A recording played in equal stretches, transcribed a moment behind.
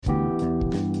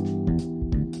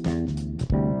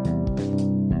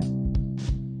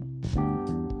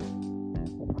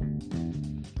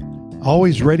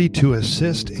Always ready to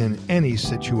assist in any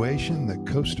situation, the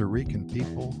Costa Rican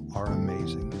people are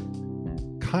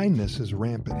amazing. Kindness is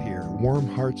rampant here. Warm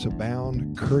hearts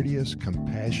abound, courteous,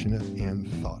 compassionate,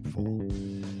 and thoughtful.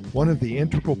 One of the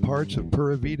integral parts of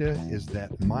Pura Vida is that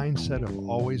mindset of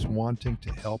always wanting to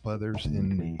help others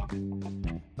in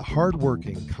need. The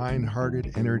hardworking,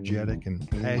 kind-hearted, energetic,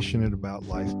 and passionate about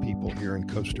life people here in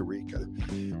Costa Rica.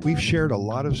 We've shared a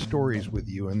lot of stories with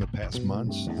you in the past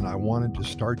months, and I wanted to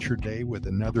start your day with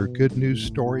another good news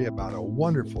story about a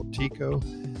wonderful Tico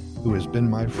who has been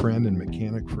my friend and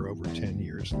mechanic for over 10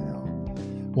 years now.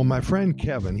 Well, my friend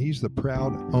Kevin, he's the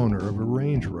proud owner of a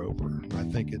Range Rover. I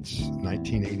think it's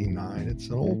 1989. It's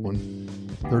an old one,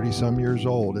 30-some years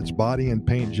old. Its body and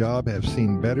paint job have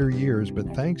seen better years,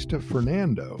 but thanks to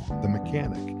Fernando, the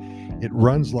mechanic, it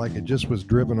runs like it just was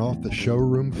driven off the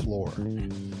showroom floor.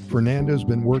 Fernando's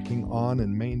been working on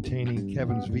and maintaining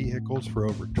Kevin's vehicles for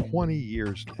over 20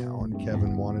 years now, and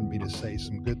Kevin wanted me to say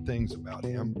some good things about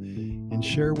him and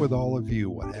share with all of you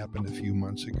what happened a few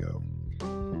months ago.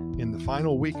 In the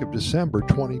final week of December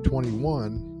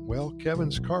 2021, well,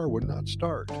 Kevin's car would not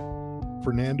start.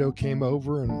 Fernando came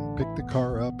over and picked the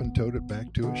car up and towed it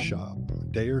back to his shop. A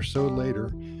day or so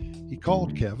later, he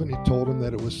called Kevin. He told him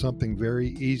that it was something very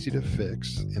easy to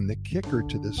fix, and the kicker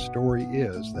to this story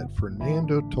is that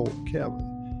Fernando told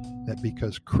Kevin that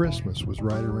because Christmas was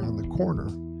right around the corner,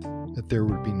 that there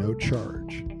would be no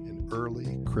charge, an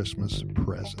early Christmas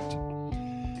present.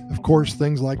 Of course,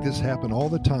 things like this happen all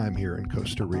the time here in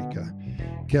Costa Rica.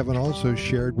 Kevin also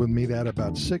shared with me that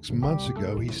about 6 months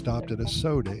ago, he stopped at a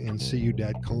soda in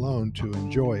Ciudad Colón to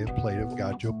enjoy a plate of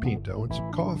gallo pinto and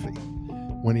some coffee.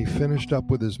 When he finished up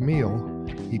with his meal,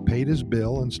 he paid his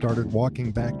bill and started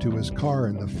walking back to his car,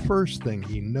 and the first thing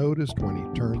he noticed when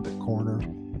he turned the corner,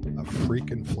 a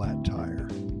freaking flat tire.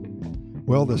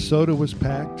 Well, the soda was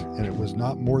packed, and it was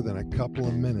not more than a couple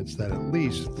of minutes that at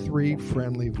least 3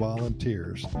 friendly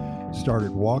volunteers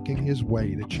started walking his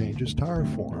way to change his tire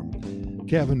for him.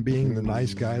 Kevin, being the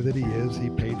nice guy that he is, he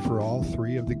paid for all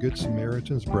 3 of the Good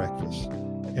Samaritans' breakfasts.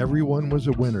 Everyone was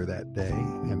a winner that day,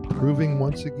 and proving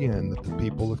once again that the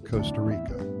people of Costa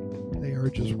Rica, they are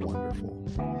just wonderful.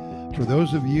 For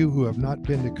those of you who have not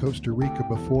been to Costa Rica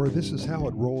before, this is how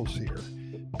it rolls here.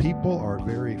 People are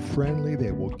very friendly.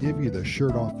 They will give you the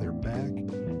shirt off their back.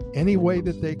 Any way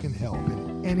that they can help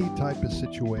in any type of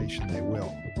situation, they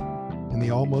will. In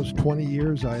the almost 20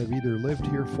 years I have either lived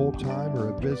here full-time or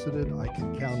have visited, I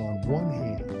can count on one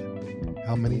hand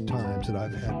how many times that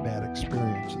I've had bad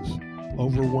experiences.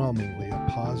 Overwhelmingly a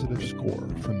positive score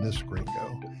from this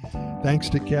gringo. Thanks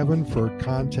to Kevin for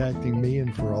contacting me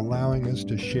and for allowing us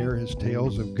to share his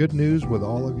tales of good news with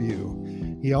all of you.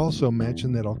 He also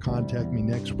mentioned that he'll contact me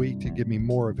next week to give me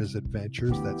more of his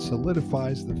adventures that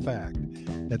solidifies the fact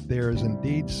that there is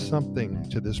indeed something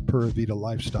to this Pura Vida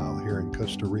lifestyle here in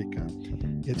Costa Rica.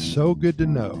 It's so good to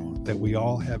know that we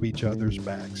all have each other's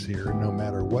backs here, no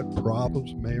matter what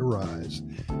problems may arise.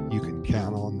 You can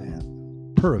count on that.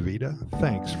 Pura Vida,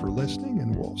 thanks for listening,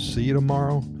 and we'll see you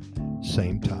tomorrow,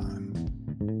 same time.